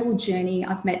incredible journey.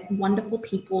 I've met wonderful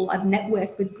people. I've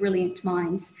networked with brilliant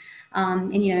minds.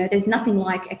 And, you know, there's nothing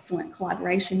like excellent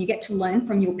collaboration. You get to learn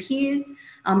from your peers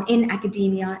in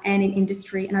academia and in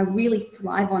industry. And I really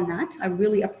thrive on that. I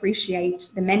really appreciate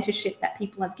the mentorship that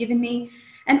people have given me.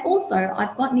 And also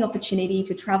I've gotten the opportunity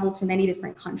to travel to many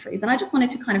different countries. And I just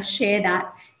wanted to kind of share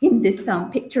that in this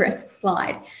picturesque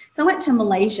slide. So I went to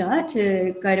Malaysia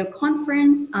to go to a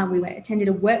conference. We attended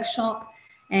a workshop.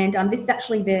 And this is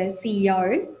actually the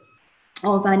CEO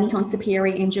of Nihon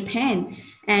Superior in Japan.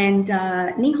 And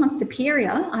Nihon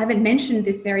Superior, I haven't mentioned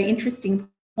this very interesting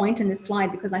point in this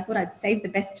slide because I thought I'd save the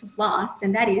best to last,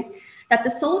 and that is that the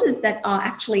soldiers that are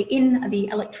actually in the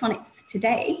electronics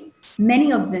today,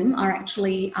 many of them are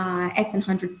actually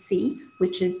SN100C,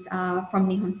 which is from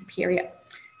Nihon Superior.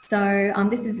 So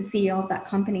this is the CEO of that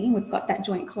company. We've got that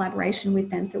joint collaboration with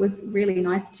them. So it was really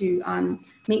nice to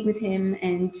meet with him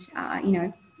and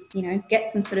you know, get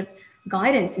some sort of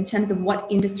guidance in terms of what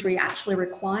industry actually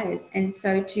requires. And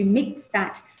so to mix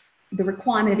that, the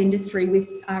requirement of industry with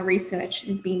research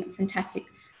has been a fantastic,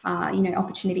 you know,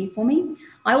 opportunity for me.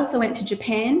 I also went to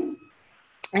Japan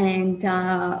and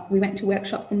we went to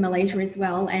workshops in Malaysia as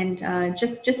well. And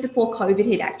just before COVID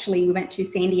hit, actually, we went to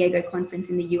San Diego conference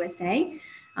in the USA.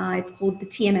 It's called the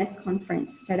TMS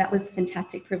conference. So that was a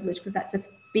fantastic privilege because that's the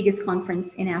biggest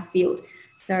conference in our field.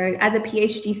 So as a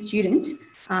PhD student,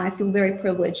 I feel very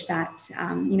privileged that,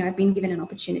 you know, I've been given an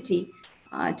opportunity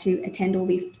to attend all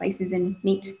these places and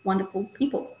meet wonderful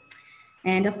people.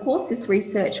 And of course, this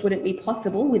research wouldn't be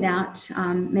possible without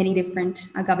many different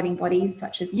governing bodies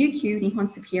such as UQ, Nihon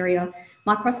Superior,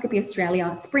 Microscopy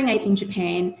Australia, Spring 8 in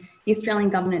Japan, the Australian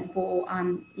government for,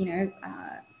 you know,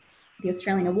 the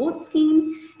Australian Award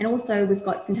Scheme. And also we've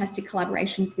got fantastic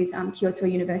collaborations with Kyoto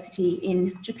University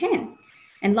in Japan.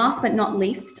 And last but not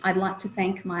least, I'd like to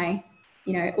thank my,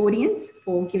 you know, audience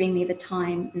for giving me the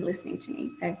time and listening to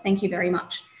me. So thank you very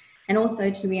much. And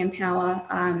also to Empower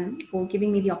for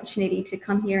giving me the opportunity to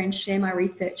come here and share my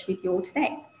research with you all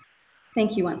today.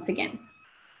 Thank you once again.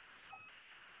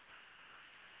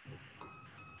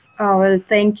 Oh, well,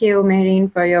 thank you,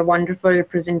 Mehreen, for your wonderful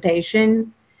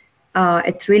presentation.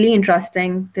 It's really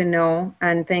interesting to know,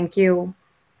 and thank you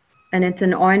and it's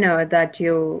an honor that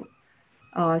you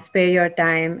spare your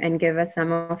time and give us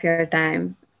some of your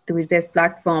time to this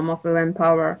platform of Women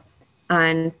Power.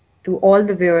 And to all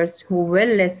the viewers who will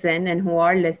listen and who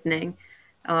are listening,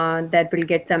 that will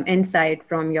get some insight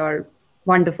from your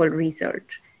wonderful research.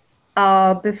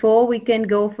 Before we can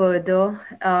go further,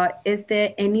 is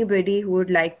there anybody who would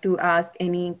like to ask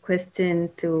any question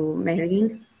to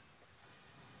Mehreen?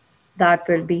 That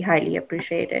will be highly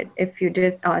appreciated if you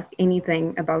just ask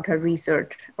anything about her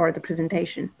research or the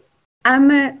presentation.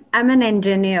 I'm an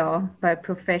engineer by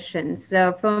profession,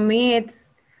 so for me it's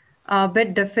a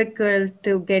bit difficult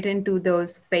to get into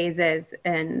those phases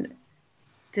and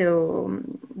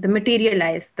to the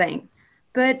materialized things.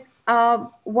 But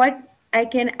what I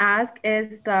can ask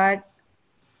is that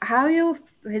how you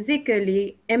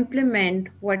physically implement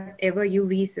whatever you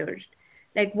researched.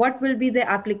 Like, what will be the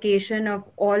application of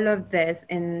all of this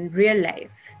in real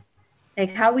life?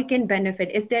 Like, how we can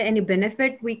benefit? Is there any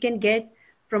benefit we can get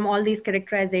from all these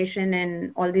characterization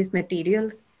and all these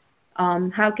materials?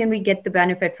 How can we get the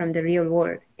benefit from the real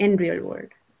world in real world?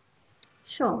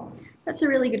 Sure, that's a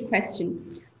really good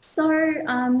question. So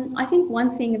I think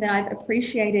one thing that I've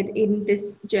appreciated in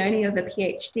this journey of a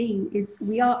PhD is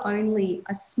we are only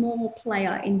a small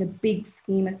player in the big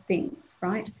scheme of things,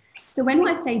 right? So when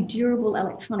I say durable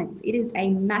electronics, it is a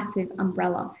massive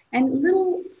umbrella and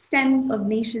little stems of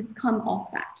niches come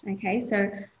off that, okay? So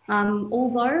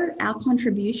although our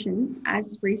contributions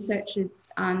as researchers,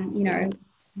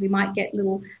 we might get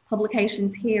little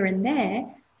publications here and there,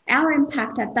 our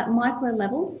impact at that micro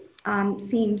level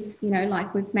seems,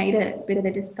 like we've made a bit of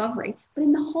a discovery. But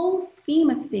in the whole scheme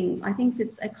of things, I think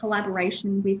it's a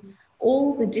collaboration with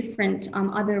all the different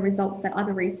other results that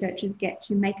other researchers get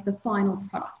to make the final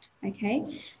product,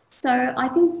 okay? So I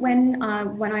think when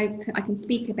I can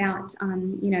speak about,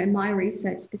 my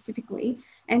research specifically,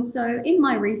 and so in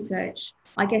my research,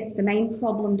 I guess the main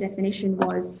problem definition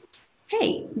was,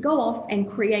 hey, go off and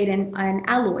create an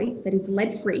alloy that is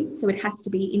lead-free. So it has to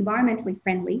be environmentally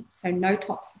friendly, so no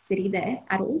toxicity there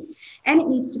at all. And it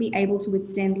needs to be able to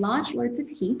withstand large loads of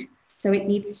heat. So it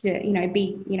needs to,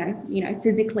 be,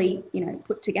 physically,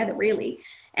 put together really,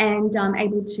 and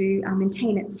able to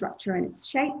maintain its structure and its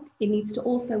shape. It needs to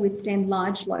also withstand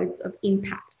large loads of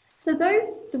impact. So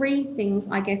those three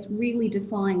things, I guess, really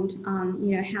defined,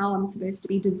 how I'm supposed to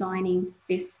be designing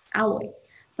this alloy.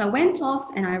 So I went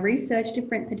off and I researched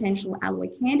different potential alloy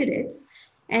candidates.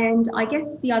 And I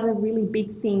guess the other really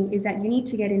big thing is that you need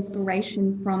to get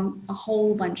inspiration from a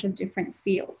whole bunch of different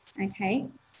fields, okay?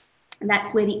 And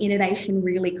that's where the innovation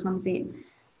really comes in.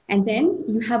 And then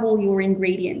you have all your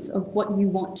ingredients of what you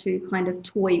want to kind of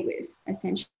toy with,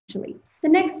 essentially. The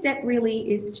next step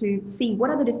really is to see what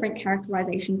are the different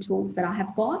characterization tools that I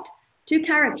have got to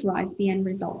characterize the end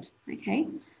result, okay?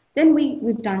 Then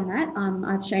we've done that.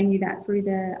 I've shown you that through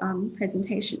the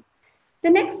presentation. The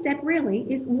next step really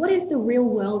is what is the real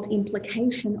world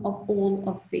implication of all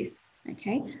of this,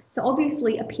 okay? So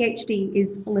obviously a PhD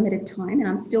is a limited time and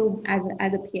I'm still as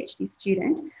a PhD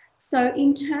student. So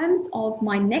in terms of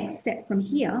my next step from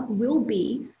here will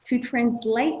be to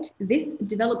translate this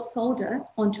developed solder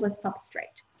onto a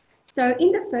substrate. So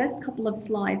in the first couple of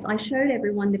slides, I showed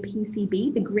everyone the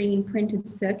PCB, the green printed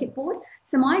circuit board.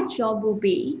 So my job will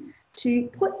be to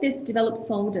put this developed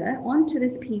solder onto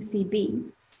this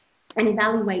PCB and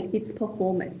evaluate its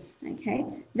performance, okay?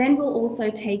 Then we'll also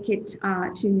take it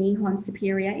to Nihon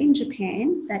Superior in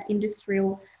Japan, that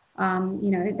industrial,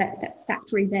 that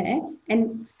factory there,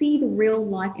 and see the real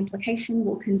life implication.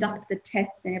 We'll conduct the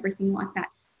tests and everything like that.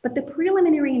 But the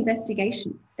preliminary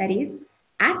investigation, that is,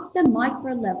 at the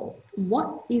micro level,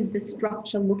 what is the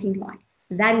structure looking like?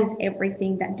 That is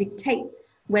everything that dictates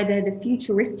whether the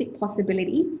futuristic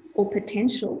possibility or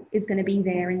potential is going to be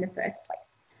there in the first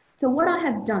place. So what I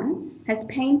have done has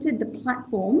painted the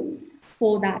platform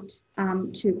for that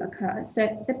to occur.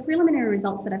 So the preliminary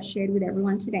results that I've shared with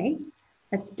everyone today,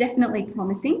 that's definitely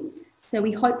promising. So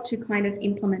we hope to kind of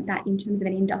implement that in terms of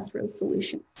an industrial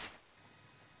solution.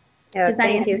 Does that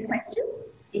answer the question?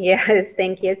 Yes,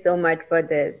 thank you so much for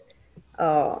this,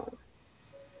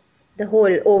 the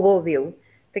whole overview,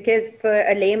 because for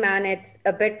a layman, it's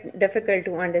a bit difficult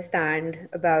to understand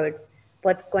about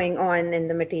what's going on in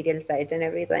the material sides and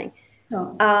everything.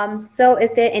 Sure. So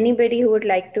is there anybody who would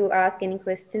like to ask any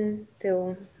question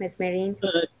to Ms. Mehreen?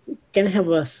 Can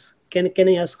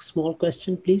I ask a small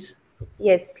question, please?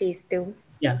 Yes, please do.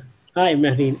 Yeah. Hi,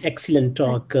 Mehreen. Excellent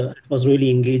talk. It was really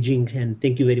engaging, and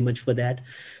thank you very much for that.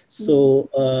 So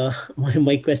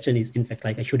my question is, in fact,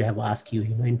 like I should have asked you,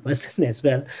 in person as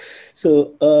well.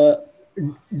 So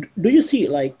do you see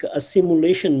like a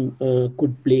simulation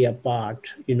could play a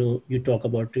part? You talk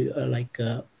about like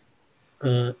a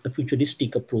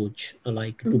futuristic approach,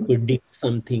 like to predict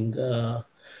something.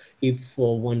 If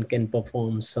one can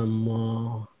perform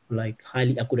some like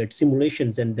highly accurate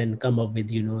simulations and then come up with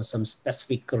some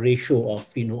specific ratio of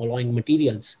allowing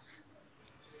materials,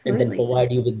 and then Absolutely.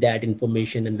 provide you with that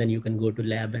information, and then you can go to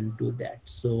lab and do that.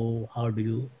 So how do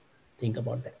you think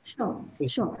about that? Sure, Thank you.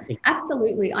 sure,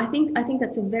 absolutely. I think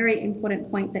that's a very important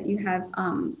point that you have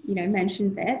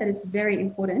mentioned there. That is very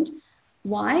important.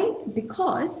 Why?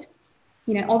 Because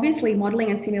obviously modeling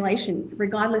and simulations,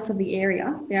 regardless of the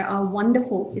area,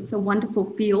 it's a wonderful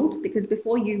field, because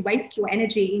before you waste your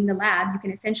energy in the lab, you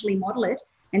can essentially model it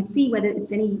and see whether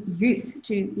it's any use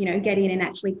to, get in and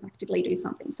actually practically do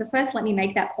something. So first, let me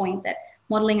make that point that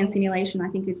modeling and simulation, I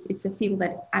think it's a field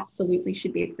that absolutely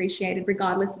should be appreciated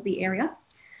regardless of the area.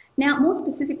 Now, more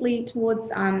specifically towards,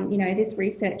 this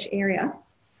research area,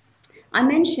 I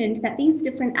mentioned that these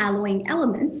different alloying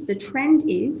elements, the trend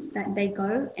is that they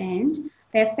go and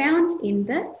they're found in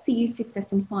the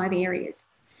Cu6S and 5 areas.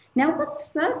 Now, what's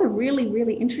further really,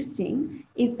 really interesting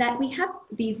is that we have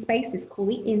these spaces called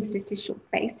the interstitial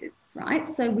spaces, right?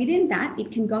 So within that,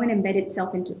 it can go and embed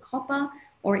itself into copper,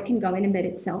 or it can go and embed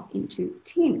itself into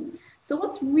tin. So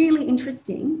what's really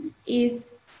interesting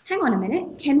is, hang on a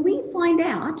minute, can we find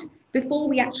out before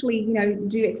we actually,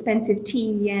 do expensive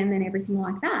TEM and everything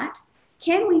like that,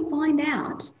 can we find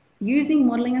out using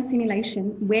modeling and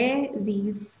simulation where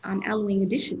these alloying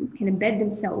additions can embed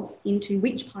themselves into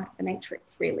which part of the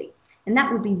matrix, really? And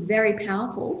that would be very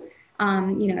powerful,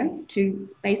 to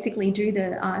basically do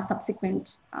the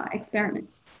subsequent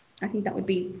experiments. I think that would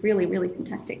be really, really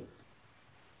fantastic.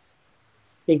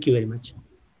 Thank you very much.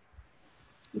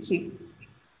 Thank you.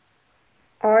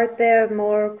 Are there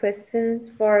more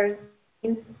questions for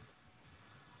Mehreen?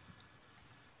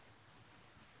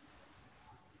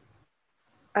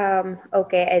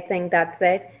 Okay, I think that's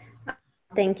it.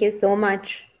 Thank you so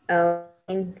much,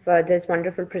 Mehreen, for this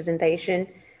wonderful presentation.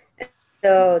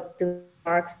 Today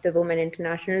marks the Women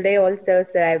International Day also,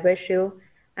 so I wish you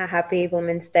a happy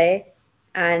Women's Day.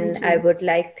 And I would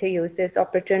like to use this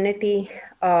opportunity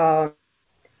to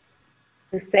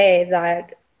say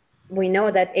that we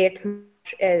know that 8th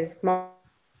March is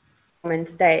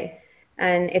Women's Day,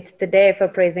 and it's the day for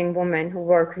praising women who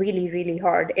work really, really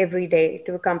hard every day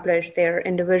to accomplish their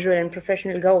individual and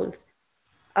professional goals.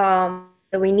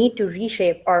 So we need to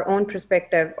reshape our own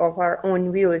perspective of our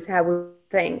own views, how we view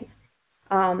things.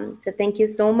 So thank you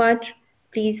so much.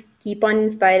 Please keep on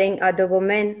inspiring other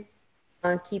women,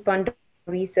 keep on doing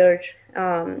research.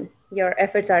 Your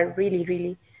efforts are really,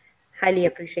 really highly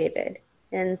appreciated.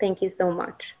 And thank you so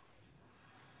much.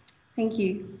 Thank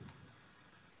you.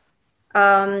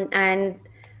 And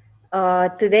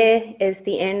today is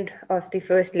the end of the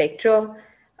first lecture.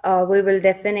 We will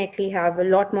definitely have a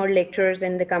lot more lectures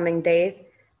in the coming days.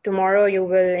 Tomorrow you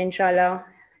will, inshallah,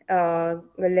 will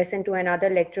listen to another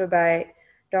lecture by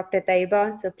Dr.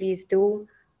 Taiba. So please do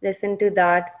listen to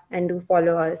that and do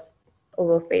follow us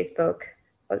over Facebook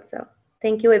also.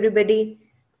 Thank you, everybody.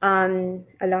 Allah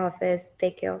Hafiz.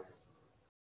 Take care.